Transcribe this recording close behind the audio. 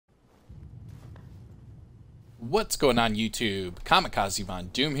What's going on YouTube? Kamikaze Von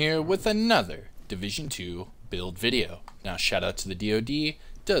Doom here with another Division 2 build video. Now shout out to the DoD,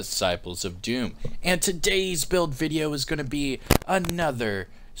 Disciples of Doom. And today's build video is going to be another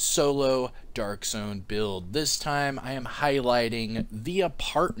solo Dark Zone build. This time I am highlighting the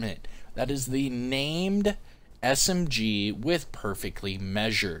apartment. That is the named SMG with perfectly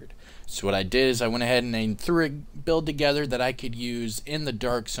measured. So what I did is I went ahead and threw a build together that I could use in the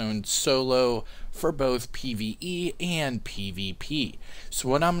Dark Zone solo for both PvE and PvP. So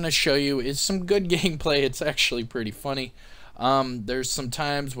what I'm going to show you is some good gameplay. It's actually pretty funny. There's some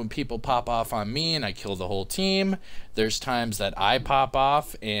times when people pop off on me and I kill the whole team. There's times that I pop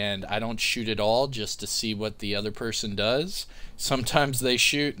off and I don't shoot at all just to see what the other person does. Sometimes they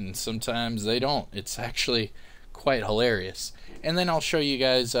shoot and sometimes they don't. It's actually quite hilarious. And then I'll show you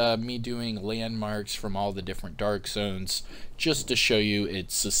guys me doing landmarks from all the different Dark Zones just to show you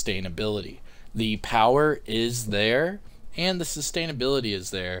its sustainability. The power is there and the sustainability is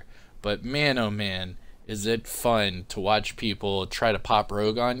there, but man oh man, is it fun to watch people try to pop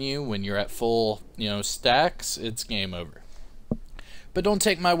rogue on you when you're at full, stacks. It's game over. But don't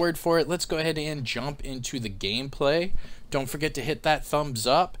take my word for it. Let's go ahead and jump into the gameplay. Don't forget to hit that thumbs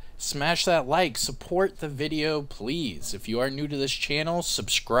up. Smash that like, support the video please. If you are new to this channel,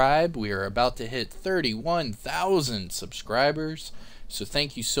 subscribe. We are about to hit 31,000 subscribers. So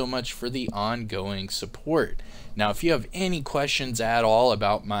thank you so much for the ongoing support. Now if you have any questions at all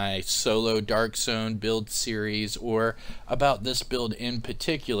about my solo Dark Zone build series or about this build in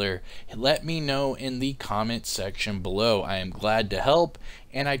particular, let me know in the comment section below. I am glad to help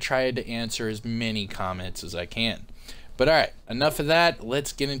and I try to answer as many comments as I can. But alright, enough of that,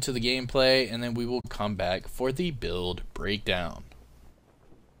 let's get into the gameplay and then we will come back for the build breakdown.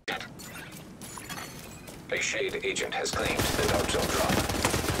 A Shade agent has claimed the Dark Zone drop.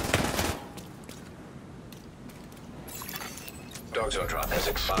 Dark Zone drop has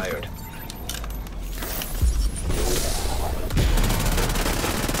expired.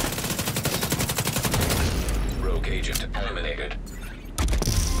 Rogue agent eliminated.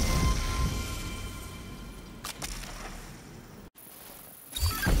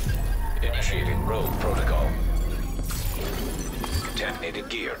 Initiating rogue protocol. Contaminated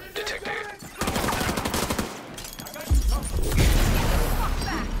gear detected.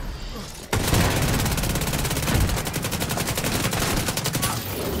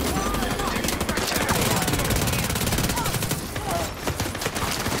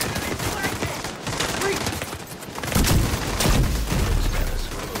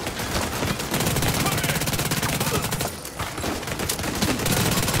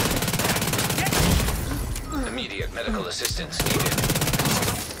 Immediate medical assistance needed.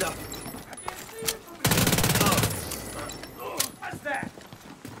 What's that?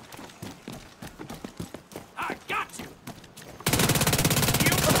 I got you.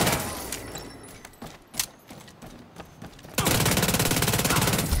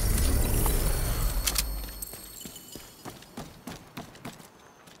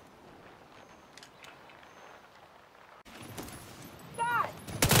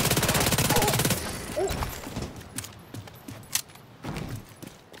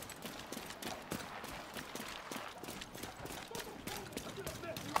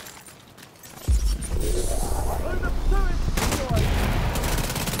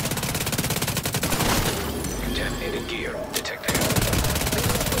 Contaminated gear detected.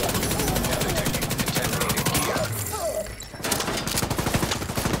 Now detecting contaminated gear.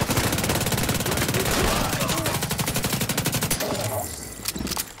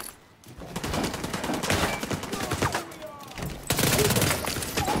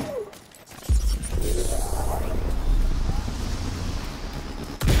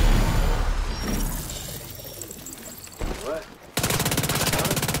 What?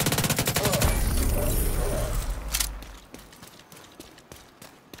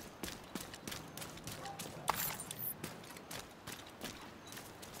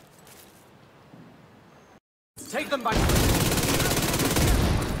 Take them by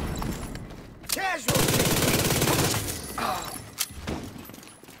casualty.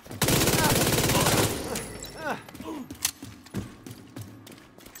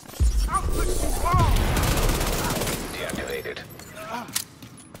 I'll put you on. Deactivated.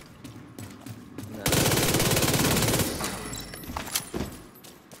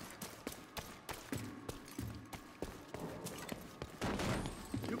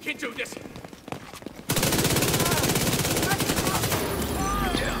 You can do this.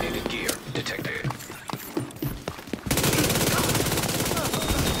 Contaminated gear detected.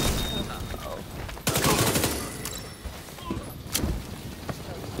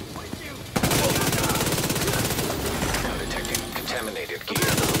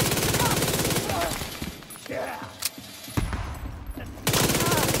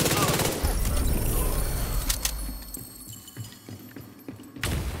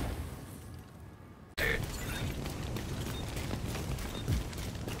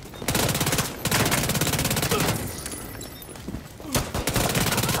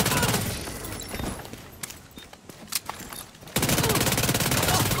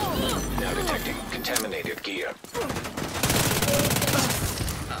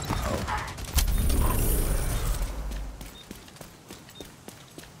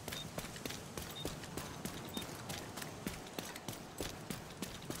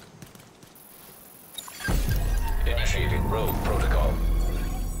 Initiating rogue protocol.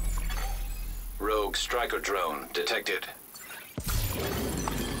 Rogue striker drone detected.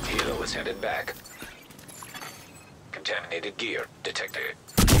 Helo is headed back. Contaminated gear detected.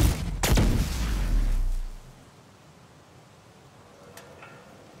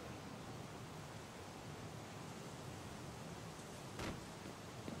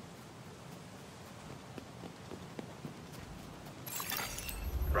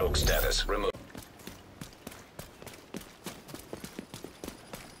 Rogue status removed.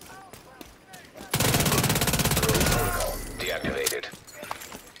 Rogue protocol deactivated.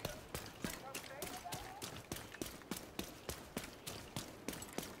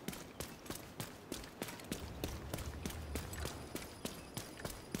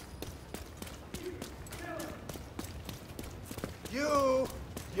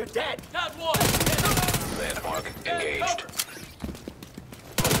 You're dead. Not one! Landmark engaged.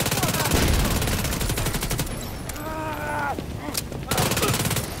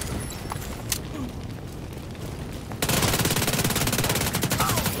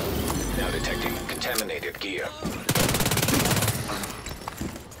 Now detecting contaminated gear.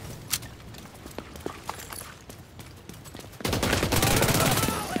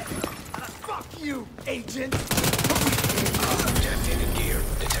 Fuck you, agent. Contaminated gear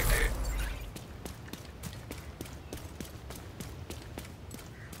detected.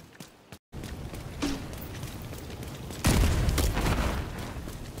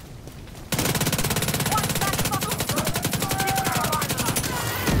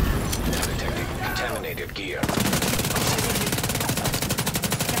 Now detecting contaminated gear.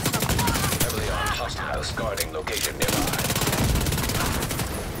 Heavily armed hostiles guarding location nearby.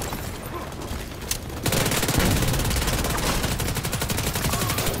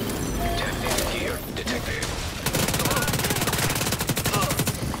 Contaminated gear detected.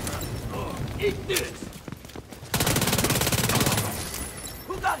 Eat this.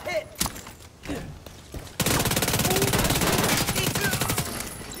 Who got hit?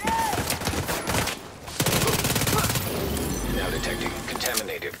 Now detecting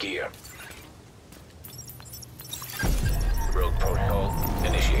contaminated gear. Rogue protocol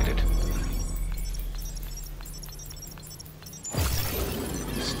initiated.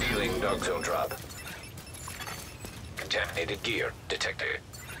 Stealing dark zone drop. Contaminated gear detected.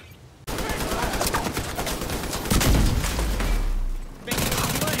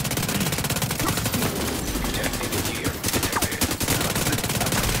 Contaminated gear detected.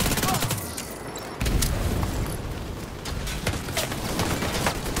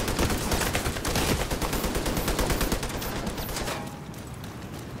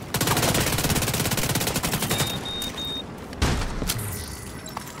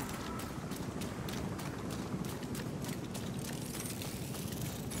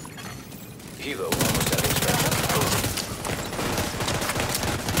 Helo almost at extraction.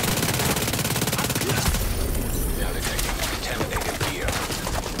 Now detecting contaminated gear.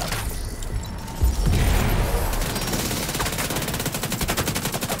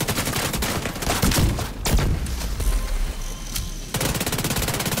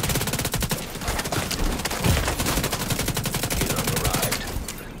 Helo arrived.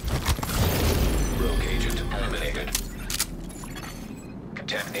 Rogue agent eliminated.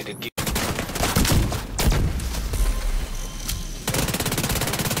 Contaminated gear.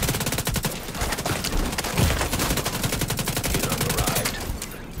 Helo arrived.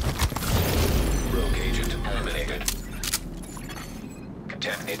 Rogue agent eliminated.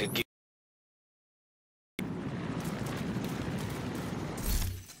 Contaminated gear.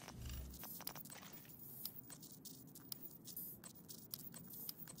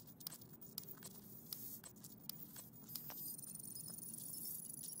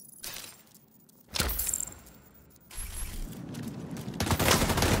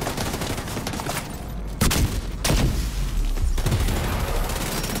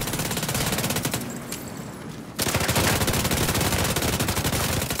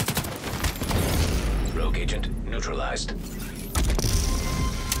 Rogue agent neutralized.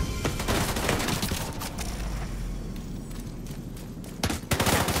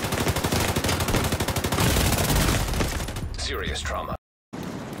 Serious trauma.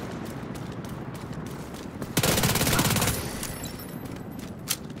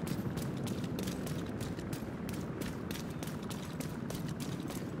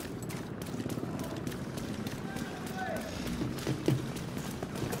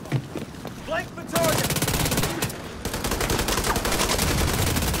 Blank for target.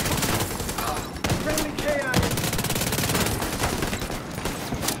 Friendly KIA.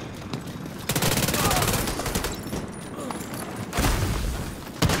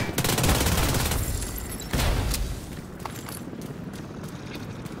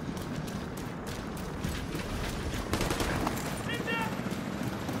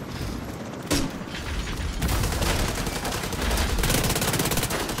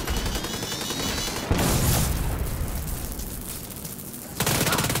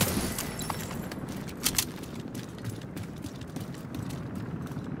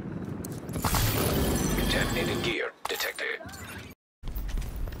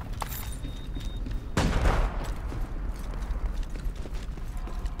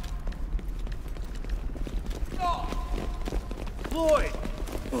 deployed.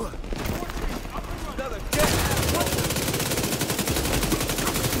 Another dead.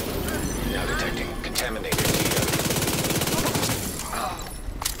 Now detecting contaminated gear.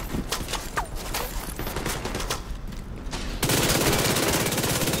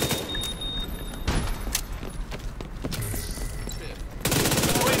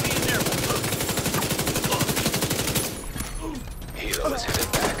 Helo is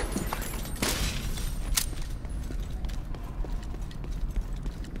headed back.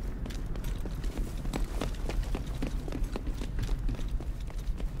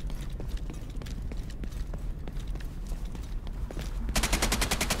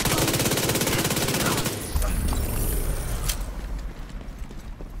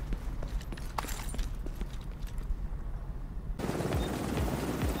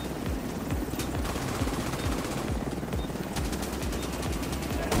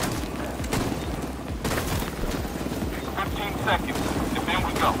 Seconds, and then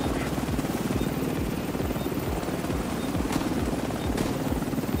we go.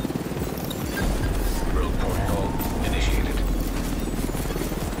 Rogue protocol initiated.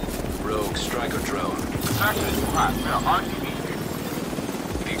 Rogue striker drone. Extraction is hot. We are RTB here.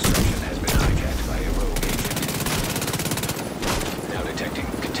 The extraction has been hijacked by a rogue agent. Now detecting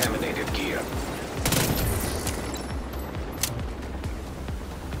contaminated gear.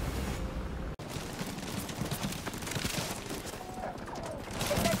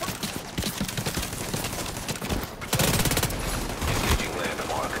 Engaging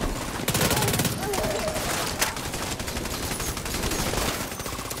landmark.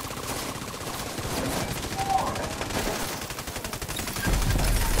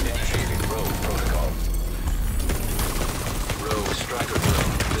 Initiating rogue protocol. Rogue striker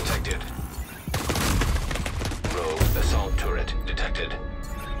drone detected. Rogue assault turret detected.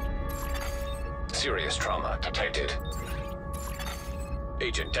 Serious trauma detected.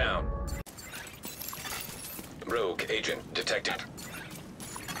 Agent down. Rogue agent detected.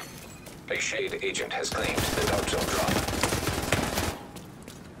 A Shade agent has claimed the Dark Zone drop.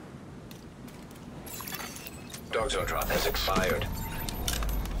 Dark Zone drop has expired.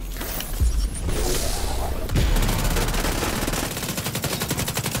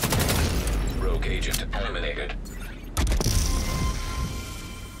 Rogue agent eliminated.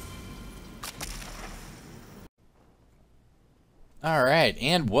 Alright,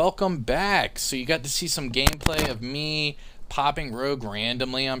 and welcome back. So you got to see some gameplay of me popping rogue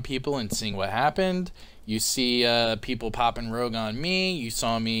randomly on people and seeing what happened. You see people popping rogue on me. You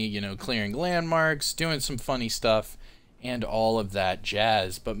saw me, you know, clearing landmarks, doing some funny stuff, and all of that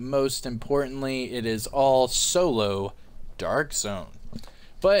jazz. But most importantly, it is all solo Dark Zone.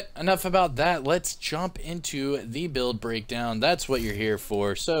 But enough about that. Let's jump into the build breakdown. That's what you're here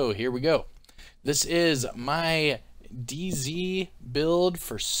for. So here we go. This is my DZ build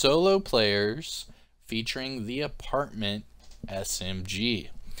for solo players featuring the Apartment SMG.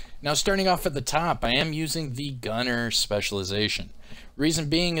 Now, starting off at the top, I am using the Gunner specialization. Reason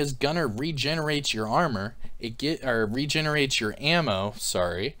being is Gunner regenerates your armor. Regenerates your ammo,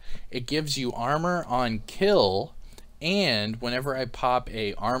 sorry. It gives you armor on kill, and whenever I pop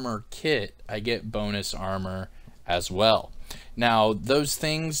a armor kit, I get bonus armor as well. Now, those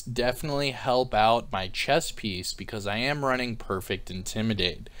things definitely help out my chest piece because I am running Perfect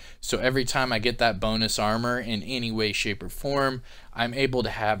Intimidate. So every time I get that bonus armor in any way, shape, or form, I'm able to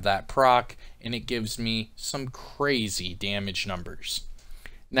have that proc, and it gives me some crazy damage numbers.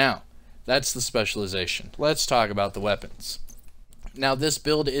 Now, that's the specialization. Let's talk about the weapons. Now, this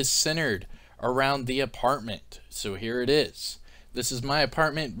build is centered around the apartment. So here it is. This is my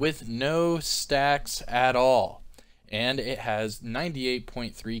apartment with no stacks at all. And it has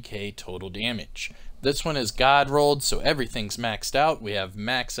 98.3k total damage. This one is God rolled, so everything's maxed out. We have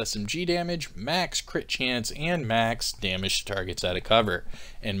max SMG damage, max crit chance, and max damage to targets out of cover.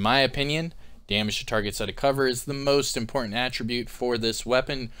 In my opinion, damage to targets out of cover is the most important attribute for this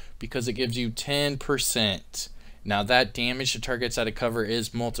weapon because it gives you 10%. Now that damage to targets out of cover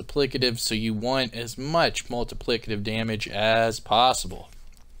is multiplicative, so you want as much multiplicative damage as possible.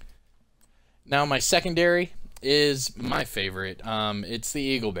 Now my secondary is my favorite. It's the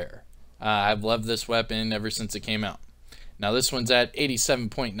Eagle Bear. I've loved this weapon ever since it came out. Now this one's at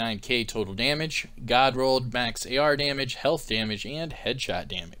 87.9k total damage, God rolled, max AR damage, health damage, and headshot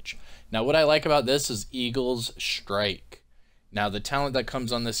damage. Now what I like about this is Eagle's Strike. Now the talent that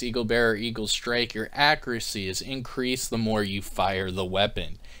comes on this Eagle Bear or Eagle Strike, your accuracy is increased the more you fire the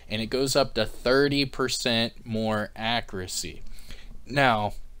weapon, and it goes up to 30% more accuracy.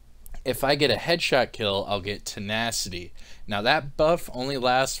 Now if I get a headshot kill, I'll get tenacity. Now that buff only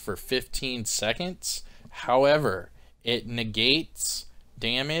lasts for 15 seconds. However, it negates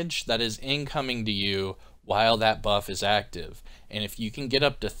damage that is incoming to you while that buff is active. And if you can get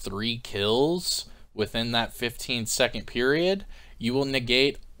up to 3 kills within that 15-second period, you will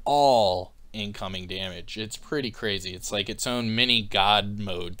negate all incoming damage. It's pretty crazy. It's like its own mini god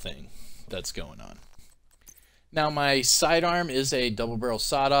mode thing that's going on. Now my sidearm is a double barrel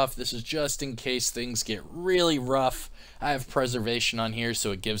sawed-off. This is just in case things get really rough. I have preservation on here,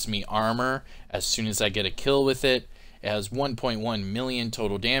 so it gives me armor as soon as I get a kill with it. It has 1.1 million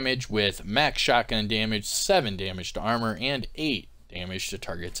total damage with max shotgun damage, 7 damage to armor, and 8 damage to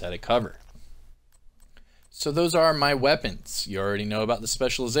targets out of cover. So those are my weapons. You already know about the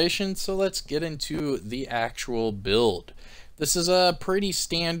specialization, so let's get into the actual build. This is a pretty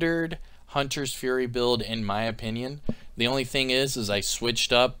standard Hunter's Fury build in my opinion. The only thing is I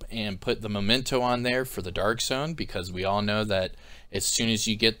switched up and put the memento on there for the Dark Zone, because we all know that as soon as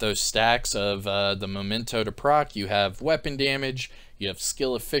you get those stacks of the memento to proc, you have weapon damage, you have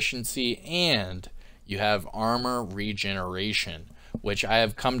skill efficiency, and you have armor regeneration, which I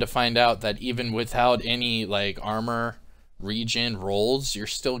have come to find out that even without any like armor regen rolls, you're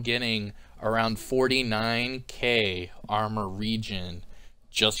still getting around 49k armor regen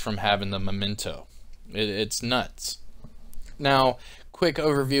just from having the memento. It's nuts. Now, quick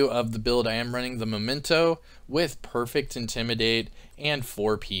overview of the build. I am running the memento with perfect intimidate and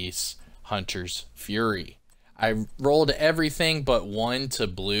 4-piece Hunter's Fury. I rolled everything but 1 to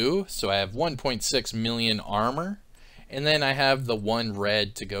blue, so I have 1.6 million armor, and then I have the 1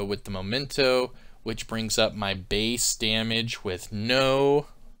 red to go with the memento, which brings up my base damage with no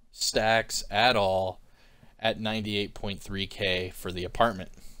stacks at all at 98.3k for the apartment.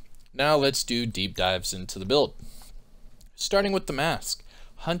 Now let's do deep dives into the build. Starting with the mask,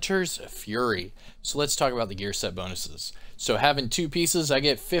 Hunter's Fury. So let's talk about the gear set bonuses. So having 2 pieces, I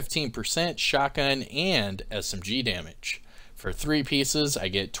get 15% shotgun and SMG damage. For 3 pieces, I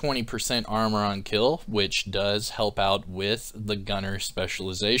get 20% armor on kill, which does help out with the gunner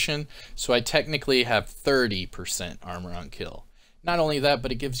specialization. So I technically have 30% armor on kill. Not only that,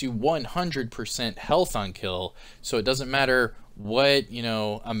 but it gives you 100% health on kill, so it doesn't matter what,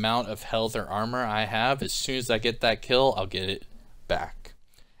 amount of health or armor I have. As soon as I get that kill, I'll get it back.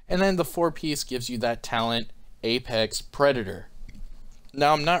 And then the 4-piece gives you that talent, Apex Predator.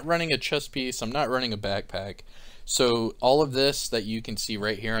 Now, I'm not running a chest piece, I'm not running a backpack, so all of this that you can see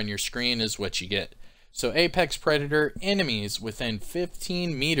right here on your screen is what you get. So Apex Predator, enemies within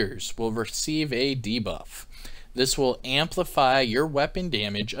 15 meters will receive a debuff. This will amplify your weapon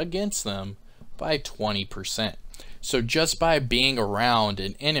damage against them by 20%. So just by being around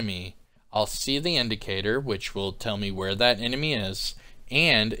an enemy, I'll see the indicator, which will tell me where that enemy is,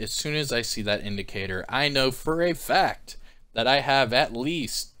 and as soon as I see that indicator, I know for a fact that I have at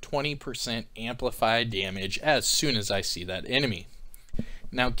least 20% amplified damage as soon as I see that enemy.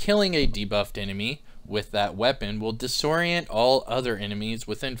 Now, killing a debuffed enemy with that weapon will disorient all other enemies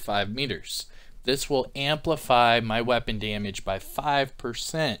within 5 meters. This will amplify my weapon damage by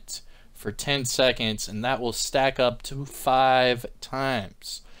 5% for 10 seconds, and that will stack up to 5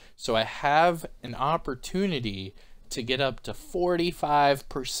 times. So I have an opportunity to get up to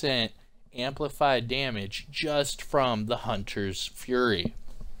 45% amplified damage just from the Hunter's Fury.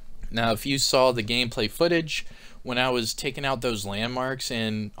 Now, if you saw the gameplay footage, when I was taking out those landmarks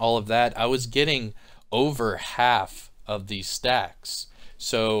and all of that, I was getting over half of these stacks.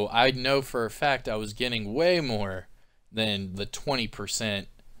 So I know for a fact I was getting way more than the 20%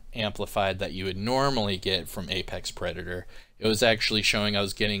 amplified that you would normally get from Apex Predator. It was actually showing I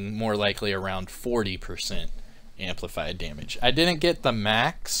was getting more likely around 40% amplified damage. I didn't get the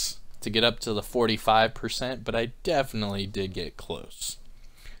max to get up to the 45%, but I definitely did get close.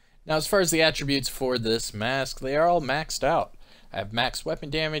 Now, as far as the attributes for this mask, they are all maxed out. I have max weapon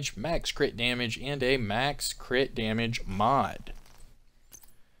damage, max crit damage, and a max crit damage mod.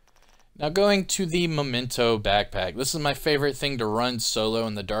 Now, going to the memento backpack. This is my favorite thing to run solo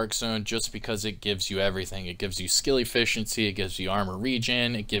in the Dark Zone just because it gives you everything. It gives you skill efficiency, it gives you armor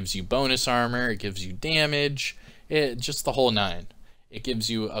regen, it gives you bonus armor, it gives you damage, just the whole 9. It gives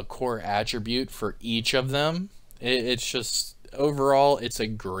you a core attribute for each of them. It's just, overall, it's a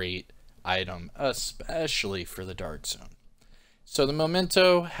great item, especially for the Dark Zone. So the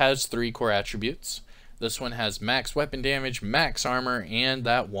memento has 3 core attributes. This one has max weapon damage, max armor, and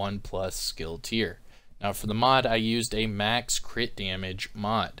that 1+ skill tier. Now for the mod, I used a max crit damage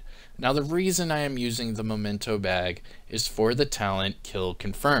mod. Now the reason I am using the memento bag is for the talent kill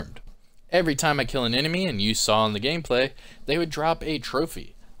confirmed. Every time I kill an enemy, and you saw in the gameplay, they would drop a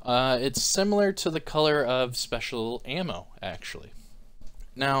trophy. It's similar to the color of special ammo, actually.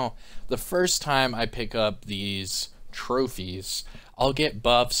 Now, the first time I pick up these trophies, I'll get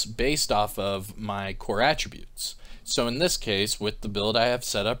buffs based off of my core attributes. So in this case, with the build I have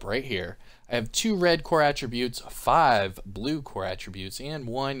set up right here, I have 2 red core attributes, 5 blue core attributes, and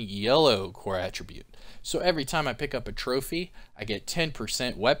 1 yellow core attribute. So every time I pick up a trophy, I get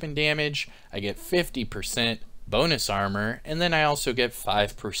 10% weapon damage, I get 50% bonus armor, and then I also get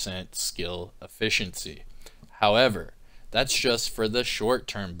 5% skill efficiency. However, that's just for the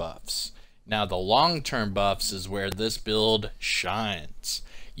short-term buffs. Now the long-term buffs is where this build shines.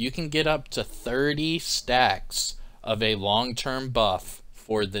 You can get up to 30 stacks of a long-term buff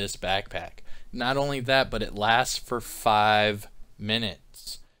for this backpack. Not only that, but it lasts for 5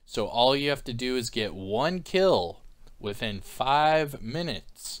 minutes. So all you have to do is get 1 kill within 5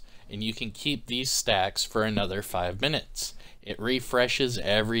 minutes, and you can keep these stacks for another 5 minutes. It refreshes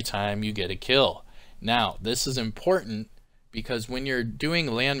every time you get a kill. Now, this is important because when you're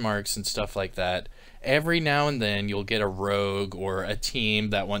doing landmarks and stuff like that, every now and then you'll get a rogue or a team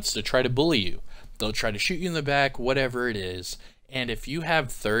that wants to try to bully you. They'll try to shoot you in the back, whatever it is. And if you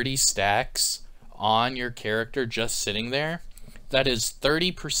have 30 stacks on your character just sitting there, that is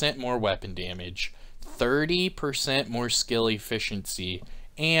 30% more weapon damage, 30% more skill efficiency,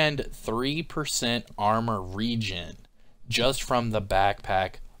 and 3% armor regen just from the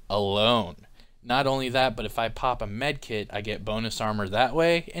backpack alone. Not only that, but if I pop a med kit, I get bonus armor that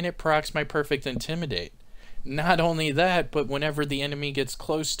way, and it procs my perfect intimidate. Not only that, but whenever the enemy gets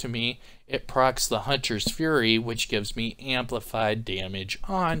close to me, it procs the Hunter's Fury, which gives me amplified damage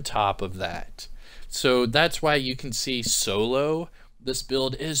on top of that. So that's why you can see solo, this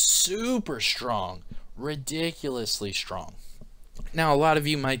build is super strong, ridiculously strong. Now, a lot of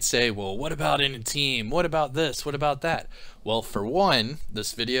you might say, well, what about in a team? What about this? What about that? Well, for one,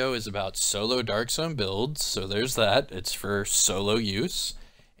 this video is about solo Dark Zone builds, so there's that. It's for solo use.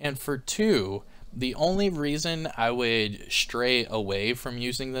 And for two, the only reason I would stray away from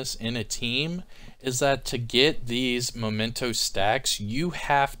using this in a team is that to get these memento stacks, you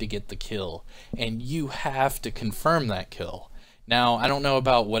have to get the kill, and you have to confirm that kill. Now, I don't know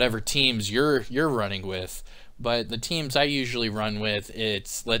about whatever teams you're running with, but the teams I usually run with,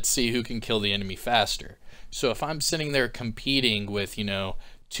 it's let's see who can kill the enemy faster. So if I'm sitting there competing with,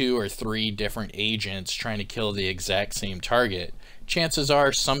 2 or 3 different agents trying to kill the exact same target, chances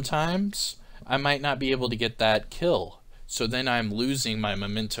are sometimes I might not be able to get that kill. So then I'm losing my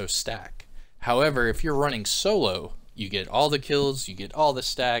memento stack. However, if you're running solo, you get all the kills, you get all the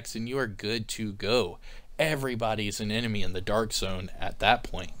stacks, and you are good to go. Everybody's an enemy in the Dark Zone at that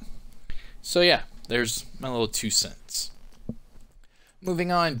point. So yeah, there's my little 2 cents.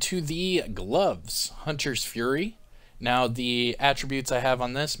 Moving on to the gloves, Hunter's Fury. Now the attributes I have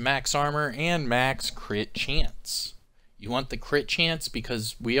on this, max armor and max crit chance. You want the crit chance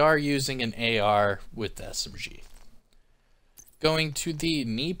because we are using an AR with the SMG. Going to the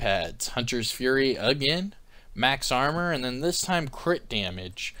knee pads, Hunter's Fury again, max armor, and then this time crit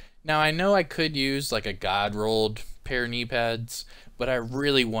damage. Now I know I could use like a god rolled pair of knee pads, but I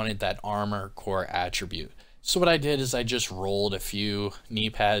really wanted that armor core attribute. So what I did is I just rolled a few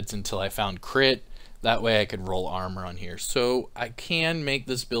knee pads until I found crit. That way I could roll armor on here. So I can make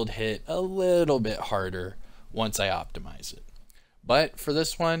this build hit a little bit harder once I optimize it. But for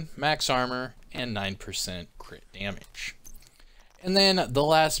this one, max armor and 9% crit damage. And then the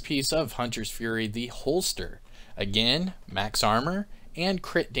last piece of Hunter's Fury, the holster. Again, max armor and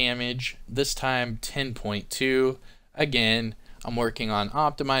crit damage, this time 10.2. Again, I'm working on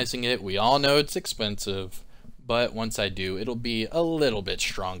optimizing it. We all know it's expensive, but once I do, it'll be a little bit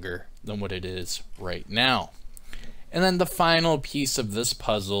stronger than what it is right now. And then the final piece of this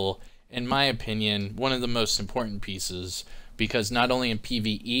puzzle, in my opinion, one of the most important pieces, because not only in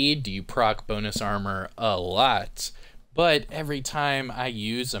PvE do you proc bonus armor a lot, but every time I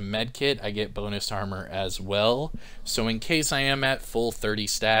use a medkit, I get bonus armor as well. So in case I am at full 30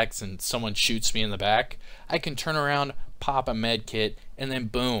 stacks and someone shoots me in the back, I can turn around, pop a medkit, and then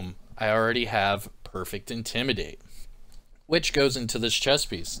boom, I already have perfect intimidate. Which goes into this chest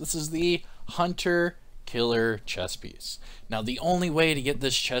piece. This is the Hunter Killer chest piece. Now the only way to get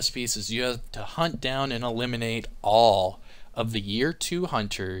this chest piece is you have to hunt down and eliminate all of the Year 2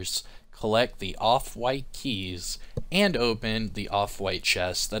 hunters, collect the off-white keys, and open the off-white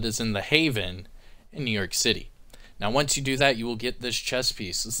chest that is in the Haven in New York City. Now once you do that, you will get this chest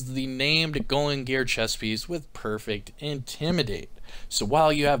piece. This is the named Golden Gear chest piece with perfect intimidate. So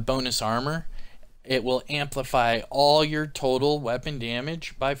while you have bonus armor, it will amplify all your total weapon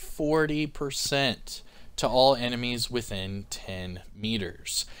damage by 40% to all enemies within 10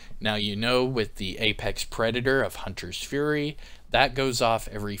 meters. Now, you know, with the Apex Predator of Hunter's Fury, that goes off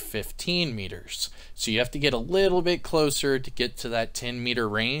every 15 meters. So you have to get a little bit closer to get to that 10-meter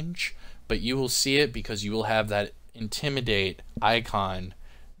range, but you will see it because you will have that Intimidate icon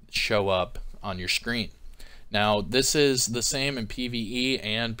show up on your screen. Now, this is the same in PvE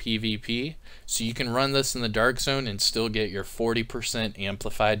and PvP, so you can run this in the Dark Zone and still get your 40%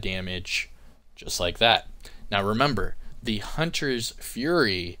 amplified damage just like that. Now remember, the Hunter's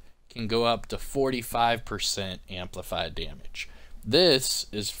Fury can go up to 45% amplified damage. This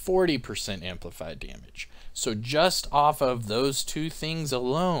is 40% amplified damage. So just off of those two things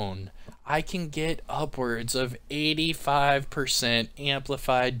alone, I can get upwards of 85%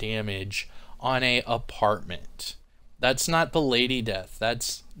 amplified damage on a apartment. That's not the Lady Death,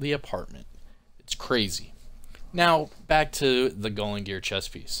 that's the apartment. It's crazy. Now back to the Golem Gear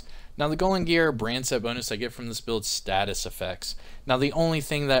chest piece. Now the Golem Gear brand set bonus I get from this build status effects. Now the only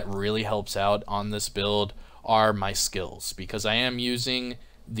thing that really helps out on this build are my skills, because I am using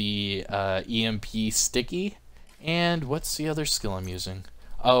the EMP sticky, and what's the other skill I'm using?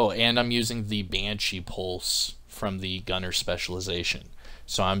 Oh, and I'm using the Banshee Pulse from the Gunner specialization.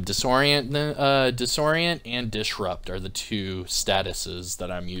 So I'm Disorient and Disrupt are the two statuses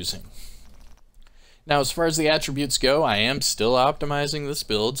that I'm using. Now, as far as the attributes go, I am still optimizing this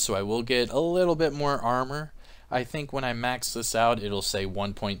build, so I will get a little bit more armor. I think when I max this out, it'll say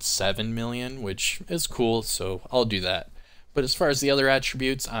 1.7 million, which is cool, so I'll do that. But as far as the other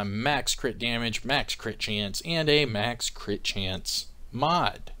attributes, I'm max crit damage, max crit chance, and a max crit chance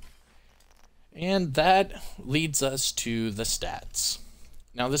mod. And that leads us to the stats.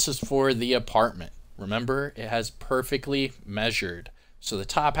 Now this is for the apartment. Remember, it has perfectly measured. So the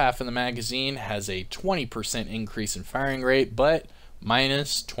top half of the magazine has a 20% increase in firing rate, but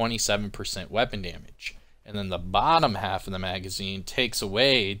minus 27% weapon damage. And then the bottom half of the magazine takes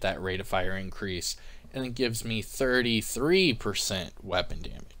away that rate of fire increase and it gives me 33% weapon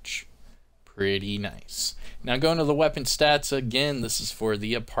damage. Pretty nice. Now going to the weapon stats again, this is for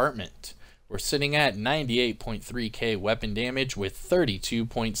the apartment. We're sitting at 98.3k weapon damage with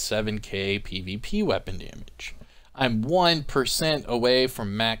 32.7k PvP weapon damage. I'm 1% away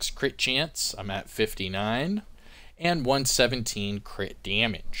from max crit chance. I'm at 59 and 117 crit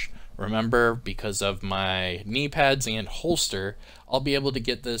damage. Remember, because of my knee pads and holster, I'll be able to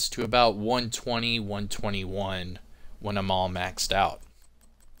get this to about 120, 121 when I'm all maxed out.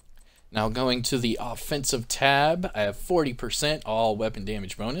 Now going to the offensive tab, I have 40% all weapon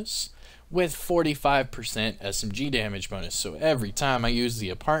damage bonus with 45% SMG damage bonus. So every time I use the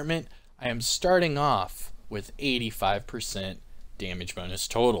apartment, I am starting off with 85% damage bonus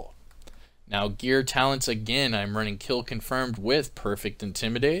total. Now gear talents again, I'm running Kill Confirmed with Perfect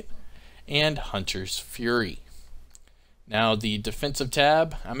Intimidate and Hunter's Fury. Now the defensive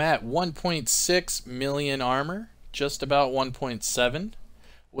tab, I'm at 1.6 million armor, just about 1.7,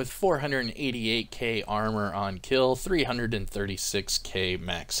 with 488k armor on kill, 336k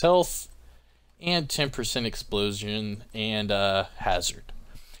max health, and 10% explosion and hazard.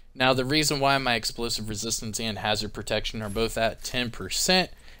 Now the reason why my explosive resistance and hazard protection are both at 10%,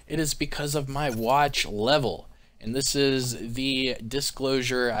 it is because of my watch level. And this is the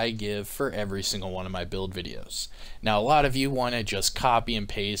disclosure I give for every single one of my build videos. Now a lot of you want to just copy and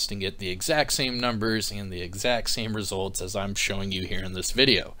paste and get the exact same numbers and the exact same results as I'm showing you here in this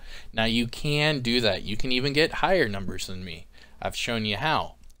video. Now you can do that. You can even get higher numbers than me. I've shown you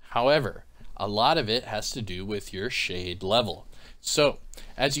how. However, a lot of it has to do with your shade level. So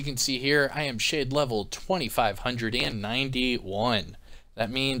as you can see here, I am shade level 2591. That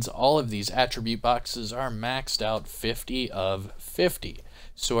means all of these attribute boxes are maxed out 50 of 50.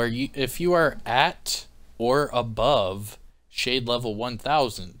 So if you are at or above shade level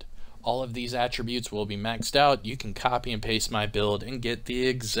 1000, all of these attributes will be maxed out. You can copy and paste my build and get the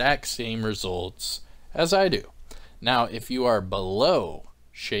exact same results as I do. Now, if you are below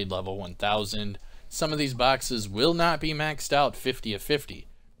shade level 1000, some of these boxes will not be maxed out 50 of 50.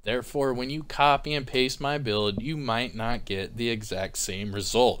 Therefore, when you copy and paste my build, you might not get the exact same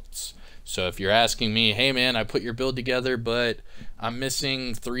results. So if you're asking me, hey man, I put your build together, but I'm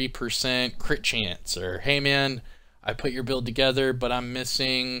missing 3% crit chance, or hey man, I put your build together, but I'm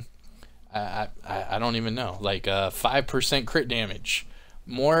missing, I don't even know, like 5% crit damage.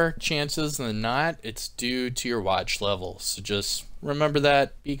 More chances than not, it's due to your watch level. So just remember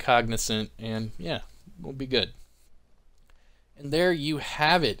that, be cognizant, and yeah, we'll be good. And there you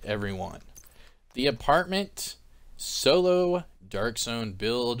have it, everyone. The apartment solo Dark Zone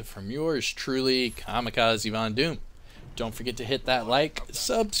build from yours truly, Kamikaze Von Doom. Don't forget to hit that like,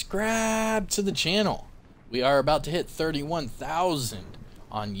 subscribe to the channel. We are about to hit 31,000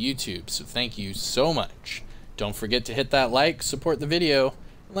 on YouTube, so thank you so much. Don't forget to hit that like, support the video,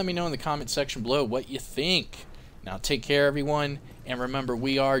 and let me know in the comment section below what you think. Now take care everyone, and remember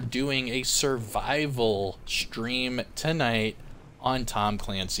we are doing a survival stream tonight on Tom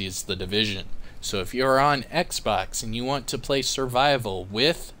Clancy's The Division. So if you're on Xbox and you want to play survival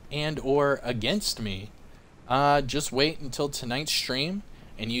with and or against me, just wait until tonight's stream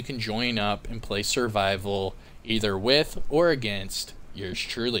and you can join up and play survival either with or against yours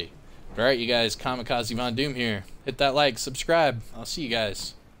truly. Alright you guys, Kamikaze Von Doom here. Hit that like, subscribe. I'll see you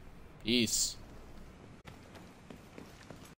guys. Peace.